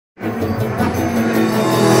De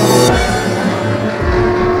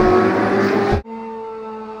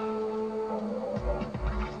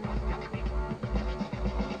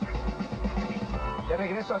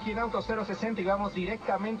regreso aquí en Auto 060 y vamos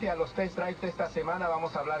directamente a los test drives de esta semana.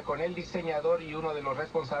 Vamos a hablar con el diseñador y uno de los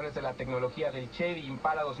responsables de la tecnología del Chevy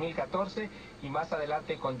Impala 2014 y más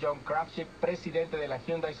adelante con John Craftshipp, presidente de la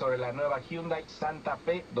Hyundai, sobre la nueva Hyundai Santa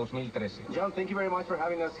Fe 2013. John, thank you very much for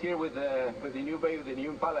having us here with the new baby, the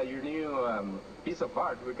new Impala, your new piece of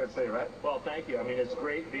art, we could say, right? Well, thank you. I mean, it's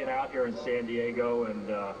great being out here in San Diego, and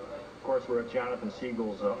of course we're at Jonathan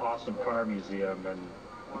Siegel's awesome car museum, and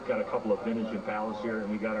we've got a couple of vintage Impalas here, and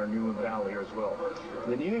we got our new Impala here as well.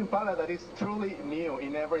 The new Impala that is truly new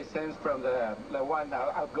in every sense from the one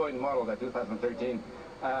outgoing model, the 2013.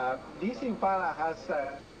 This Impala has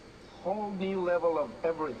a whole new level of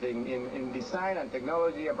everything in design and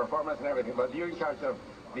technology and performance and everything, but you're in charge of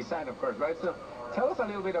design, of course, right? So tell us a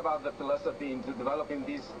little bit about the philosophy into developing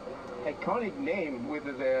this iconic name with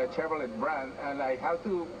the Chevrolet brand, and like how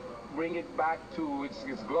to bring it back to its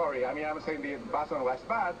glory. I mean, I'm saying the Boston was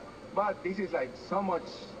bad, but this is like so much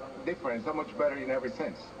different, so much better in every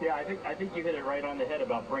sense. Yeah, I think you hit it right on the head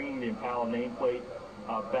about bringing the Impala nameplate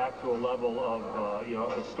back to a level of you know,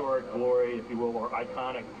 historic glory, if you will, or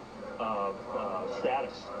iconic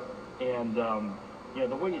status. And you know,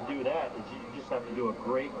 the way you do that is you just have to do a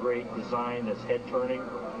great design that's head turning,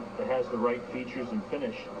 that has the right features and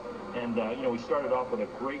finish. And you know, we started off with a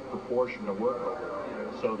great proportion to work with.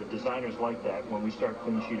 So the designers like that when we start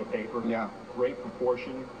clean sheet of paper. Yeah. Great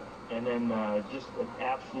proportion, and then just an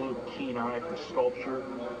absolute keen eye for sculpture,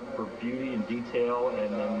 for beauty and detail,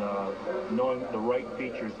 and then knowing the right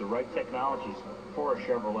features, the right technologies for a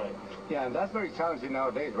Chevrolet. Yeah, and that's very challenging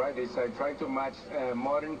nowadays, right? It's trying to match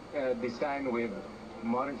modern design with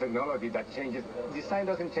modern technology that changes. Design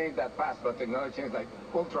doesn't change that fast, but technology changes like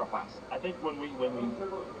ultra fast. I think when we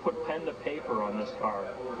put pen to paper on this car,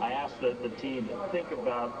 I asked the team to think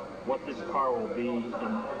about what this car will be in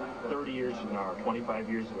 30 years from now, or 25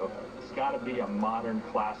 years ago. It's got to be a modern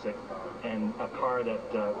classic, and a car that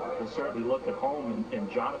will certainly look at home in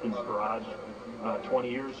Jonathan's garage 20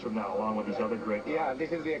 years from now, along with these other great cars. Yeah,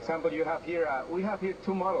 this is the example you have here. We have here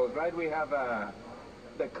two models, right? We have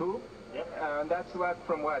the Coupe. Yep. And that's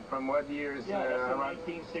from what years? Yeah, that's a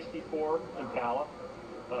 1964 Impala.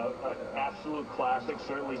 Absolute classic,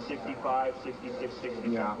 certainly 65, 66,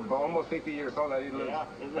 67. Yeah, almost 50 years old. It looks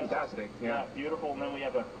fantastic. Yeah, beautiful. And then we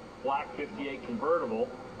have a black 58 convertible,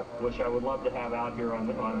 which I would love to have out here on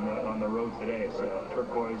the road today. It's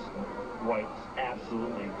turquoise and white,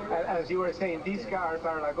 absolutely. As you were saying, these cars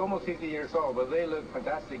are like almost 50 years old, but they look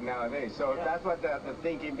fantastic nowadays. So that's what the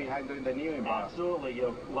thinking behind doing the new Impala. Absolutely, you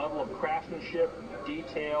know, level of craftsmanship,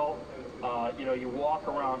 detail. You know, you walk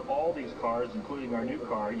around all these cars, including our new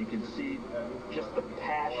car, you can see just the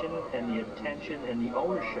passion and the attention and the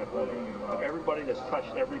ownership of everybody that's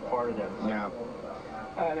touched every part of them. Yeah.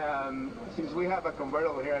 And since we have a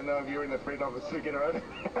convertible here, I don't know if you're in the freedom of speaking around it,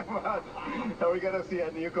 but are we going to see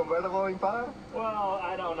a new convertible Impala? Well,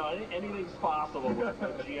 I don't know. Anything's possible with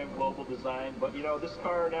GM Global Design, but you know, this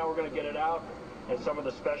car, now we're going to get it out, and some of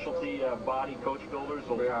the specialty body coach builders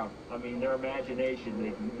will, I mean, their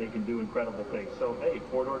imagination, they can do incredible things. So, hey,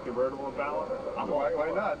 four-door convertible Impala,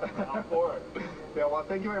 why not? I'm for it. Yeah, well,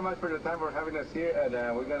 thank you very much for the time for having us here, and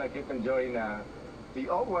we're going to keep enjoying the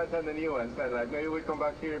old ones and the new ones, and maybe we'll come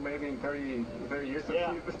back here maybe in 30 years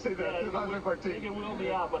to see the 2014. It will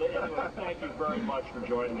be out, but anyway, thank you very much for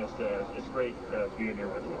joining us. It's great being here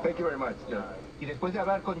with you. Thank you very much, Jeff. Y después de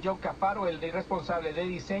hablar con John Cafaro, el responsable de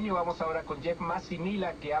diseño, vamos ahora con Jeff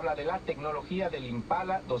Massimila, que habla de la tecnología del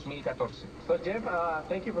Impala 2014. So Jeff,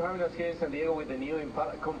 thank you for having us here in San Diego with the new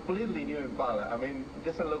Impala, completely new Impala. I mean, it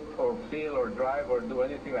doesn't look or feel or drive or do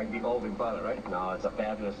anything like the old Impala, right? No, it's a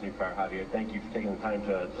fabulous new car, Javier. Thank you for taking the time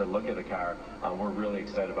to look at the car. We're really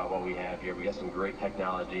excited about what we have here. We got some great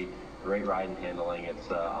technology, great ride and handling. It's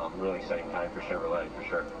a really exciting time for Chevrolet, for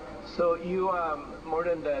sure. So you, more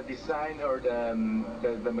than the design or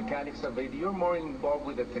the mechanics of it, you're more involved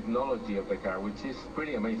with the technology of the car, which is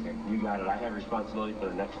pretty amazing. You got it. I have responsibility for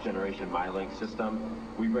the next generation MyLink system.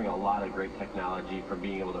 We bring a lot of great technology, from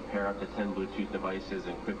being able to pair up to 10 Bluetooth devices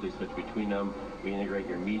and quickly switch between them. We integrate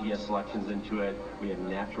your media selections into it. We have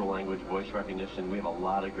natural language voice recognition. We have a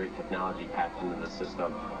lot of great technology packed into the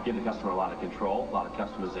system. Give the customer a lot of control, a lot of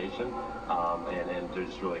customization, and they're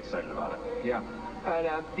just really excited about it. Yeah.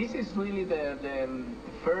 And this is really the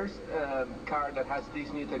first car that has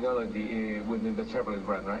this new technology within the Chevrolet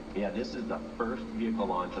brand, right? Yeah, this is the first vehicle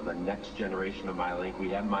launch of the next generation of MyLink. We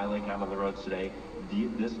have MyLink out on the roads today.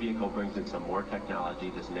 This vehicle brings in some more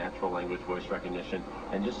technology, this natural language voice recognition,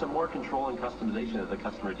 and just some more control and customization that the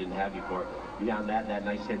customer didn't have before. Beyond that, that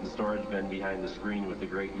nice hidden storage bin behind the screen with the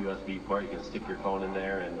great USB port, you can stick your phone in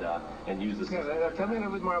there and use this. Yeah, tell me a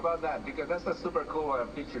little bit more about that, because that's a super cool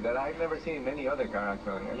feature that I've never seen in any other car,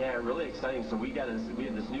 actually. Yeah, really exciting. So we have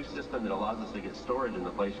this new system that allows us to get storage in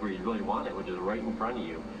the place where you really want it, which is right in front of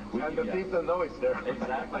you. And the thief doesn't know it's there.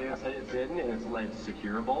 Exactly. It's hidden, and it's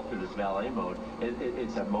securable through this valet mode.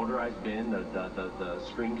 It's a motorized bin. The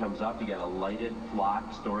screen comes up. You got a lighted,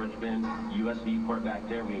 locked storage bin, USB port back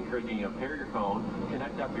there. We encourage you to pair your phone,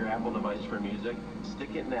 connect up your Apple device for music, stick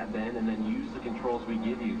it in that bin, and then use the controls we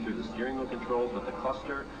give you through the steering wheel controls with the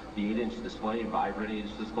cluster, the 8-inch display, vibrant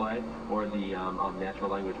 8-inch display, or the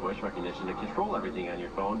natural language voice recognition to control everything on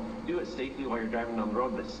your phone. Do it safely while you're driving down the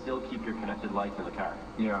road, but still keep your connected lights in the car.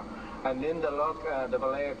 Yeah. And then the lock, the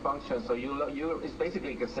valet function, so it's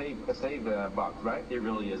basically a save box, right? It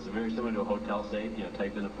really is. Very similar to a hotel safe. You know,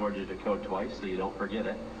 type in the 4-digit code twice so you don't forget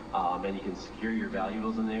it. And you can secure your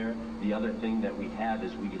valuables in there. The other thing that we have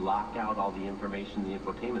is we lock out all the information in the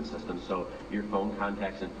infotainment system, so your phone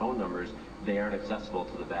contacts and phone numbers, they aren't accessible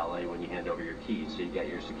to the valet when you hand over your keys. So you got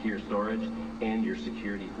your secure storage and your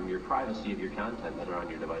security from your privacy of your content that are on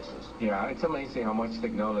your devices. Yeah, it's amazing how much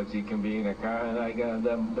technology can be in a car. And like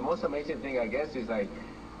the most amazing thing, I guess, is like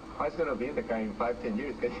how it's going to be in the car in 5-10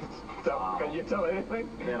 years. Can you tell anything?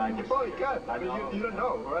 Man, you probably can't. I mean, you don't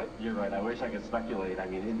know, right? You're right. I wish I could speculate. I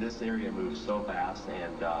mean, this area moves so fast,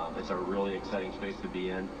 and it's a really exciting space to be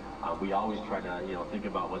in. We always try to, think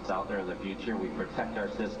about what's out there in the future. We protect our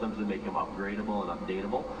systems and make them upgradable and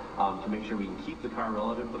updatable to make sure we can keep the car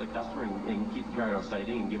relevant for the customer and keep the car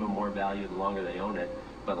exciting and give them more value the longer they own it.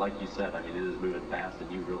 But like you said, I mean, it is moving fast,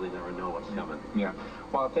 and you really never know what's coming. Yeah.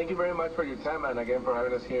 Well, thank you very much for your time, and again for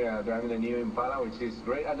having us here driving the new Impala, which is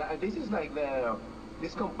great. And this is like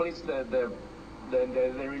this completes the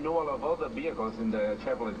renewal of all the vehicles in the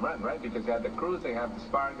Chevrolet brand, right? Because they have the Cruze, they have the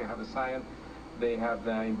Spark, they have the Scion, they have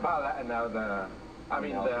the Impala, and now the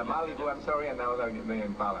Malibu, I'm sorry, and now the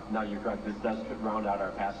Impala. No, you're correct. This does round out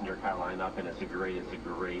our passenger car lineup, and it's a great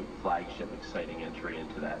flagship, exciting entry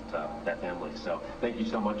into that family. So thank you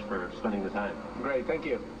so much for spending the time. Great, thank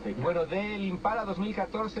you. Bueno, del Impala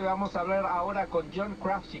 2014 vamos a hablar ahora con John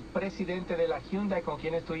Krafschick, presidente de la Hyundai, con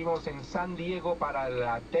quien estuvimos en San Diego para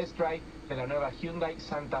la test drive de la nueva Hyundai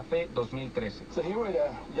Santa Fe 2013. So here with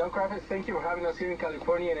John Krafschick, thank you for having us here in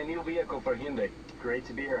California in a new vehicle for Hyundai. Great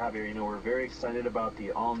to be here, Javier. We're very excited about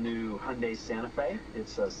the all-new Hyundai Santa Fe.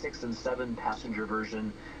 It's a 6- and 7-passenger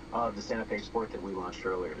version of the Santa Fe Sport that we launched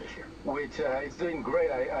earlier this year. Which is doing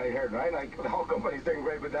great, I heard, right? Like the whole company's doing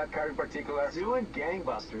great with that car in particular. Doing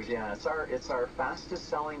gangbusters, yeah. It's our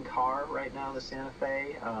fastest-selling car right now, the Santa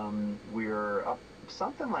Fe. We're up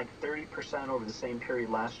something like 30% over the same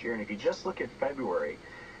period last year, and if you just look at February,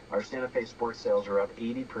 our Santa Fe Sport sales are up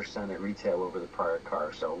 80% at retail over the prior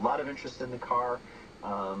car. So a lot of interest in the car.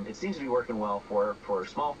 It seems to be working well for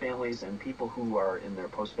small families and people who are in their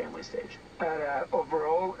post-family stage. And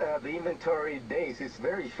overall, the inventory days is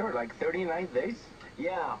very short, like 39 days?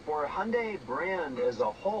 Yeah, for Hyundai brand as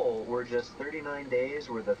a whole, we're just 39 days.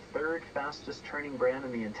 We're the 3rd fastest turning brand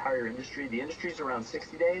in the entire industry. The industry's around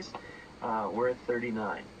 60 days. We're at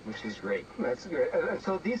 39, which is great. That's great.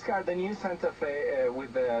 So this car, the new Santa Fe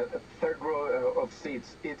with the 3rd row of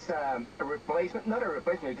seats, it's a replacement, not a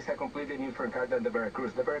replacement, it's a completely different car than the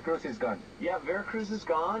Veracruz. The Veracruz is gone. Yeah, Veracruz is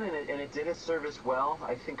gone, and it did its service well.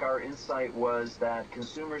 I think our insight was that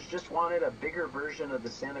consumers just wanted a bigger version of the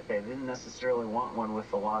Santa Fe. They didn't necessarily want one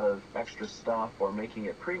with a lot of extra stuff or making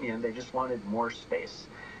it premium. They just wanted more space.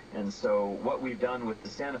 And so what we've done with the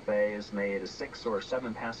Santa Fe is made a 6- or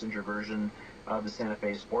 7-passenger version of the Santa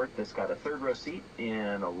Fe Sport that's got a 3rd row seat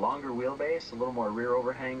and a longer wheelbase, a little more rear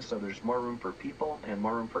overhang, so there's more room for people and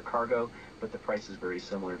more room for cargo, but the price is very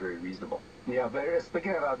similar, very reasonable. Yeah, but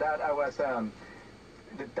speaking about that, I was,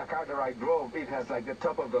 the car that I drove, it has like the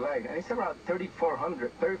top of the leg, and it's around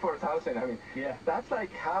 34,000. I mean, yeah, that's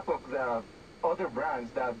like half of the other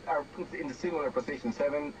brands that are in the similar position,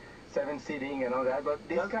 7 seating and all that, but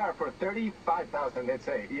this car for 35,000, let's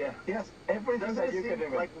say. Yeah. Yes, everything that you can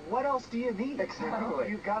imagine. Like, what else do you need? Exactly.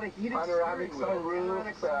 You've got a heated panoramic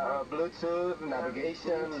sunroof, Bluetooth,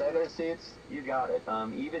 navigation, leather seats. You got it.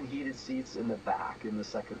 Even heated seats in the back, in the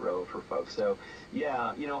 2nd row for folks. So,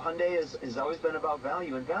 yeah, Hyundai has always been about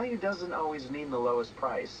value, and value doesn't always mean the lowest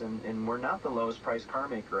price, and we're not the lowest price car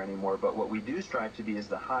maker anymore, but what we do strive to be is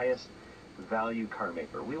the highest value car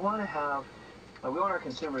maker. We want our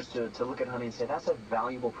consumers to look at Hyundai and say, that's a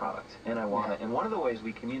valuable product, and I want it. And one of the ways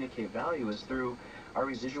we communicate value is through our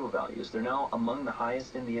residual values. They're now among the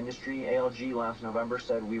highest in the industry. ALG last November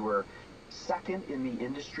said we were second in the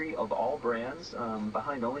industry of all brands,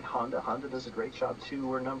 behind only Honda. Honda does a great job too.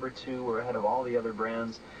 We're number 2. We're ahead of all the other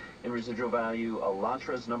brands in residual value.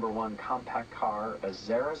 Elantra's number 1 compact car.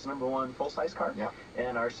 Azera's number 1 full-size car. Yeah.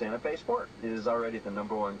 And our Santa Fe Sport is already the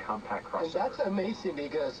number 1 compact crossover. And that's amazing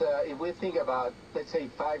because if we think about, let's say,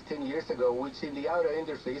 5-10 years ago, which in the auto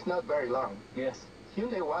industry is not very long. Yes.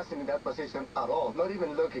 Hyundai wasn't in that position at all, not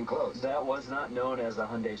even looking close. That was not known as a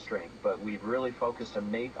Hyundai strength, but we've really focused to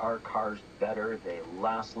make our cars better. They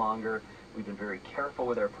last longer. We've been very careful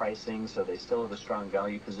with our pricing, so they still have a strong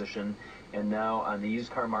value position. And now on the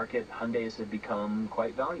used car market, Hyundais have become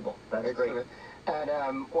quite valuable. That's Excellent. great.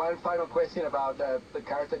 And one final question about the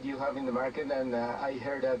cars that you have in the market, and I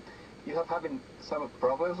heard that you have having some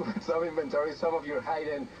problems with some inventory, some of your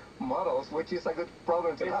high-end models, which is a good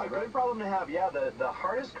problem to have. It's a good problem to have, yeah. The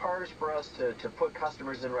hardest cars for us to put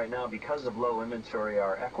customers in right now because of low inventory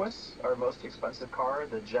are Equus, our most expensive car,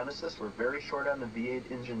 the Genesis. We're very short on the V8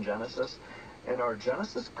 engine Genesis, and our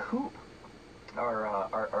Genesis Coupe,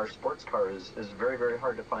 our sports car, is very, very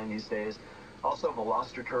hard to find these days. Also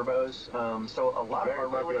Veloster turbos. So a lot of our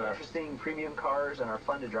really interesting premium cars and our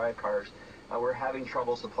fun-to-drive cars, we're having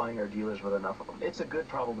trouble supplying our dealers with enough of them. It's a good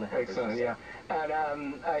problem to have. Excellent, yeah. And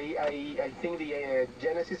I think the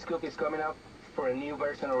Genesis Coupe is coming out for a new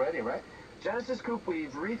version already, right? Genesis Coupe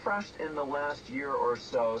we've refreshed in the last year or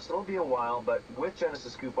so, so it'll be a while, but with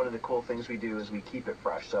Genesis Coupe, one of the cool things we do is we keep it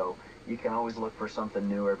fresh. So you can always look for something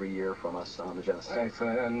new every year from us on the Genesis.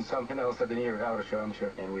 Excellent, and something else at the New York Auto Show, I'm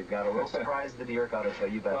sure. And we've got a little surprise at the New York Auto Show,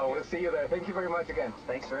 you bet. Well, we'll see you there. Thank you very much again.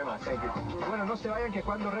 Thanks very much. Thank you. Bueno, no se vayan, que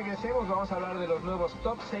cuando regresemos vamos a hablar de los nuevos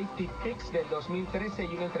Top Safety Picks del 2013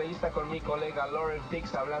 y una entrevista con mi colega Lauren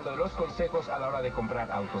Fix hablando de los consejos a la hora de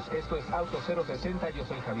comprar autos. Esto es Auto 060, yo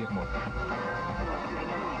soy Javier Mota.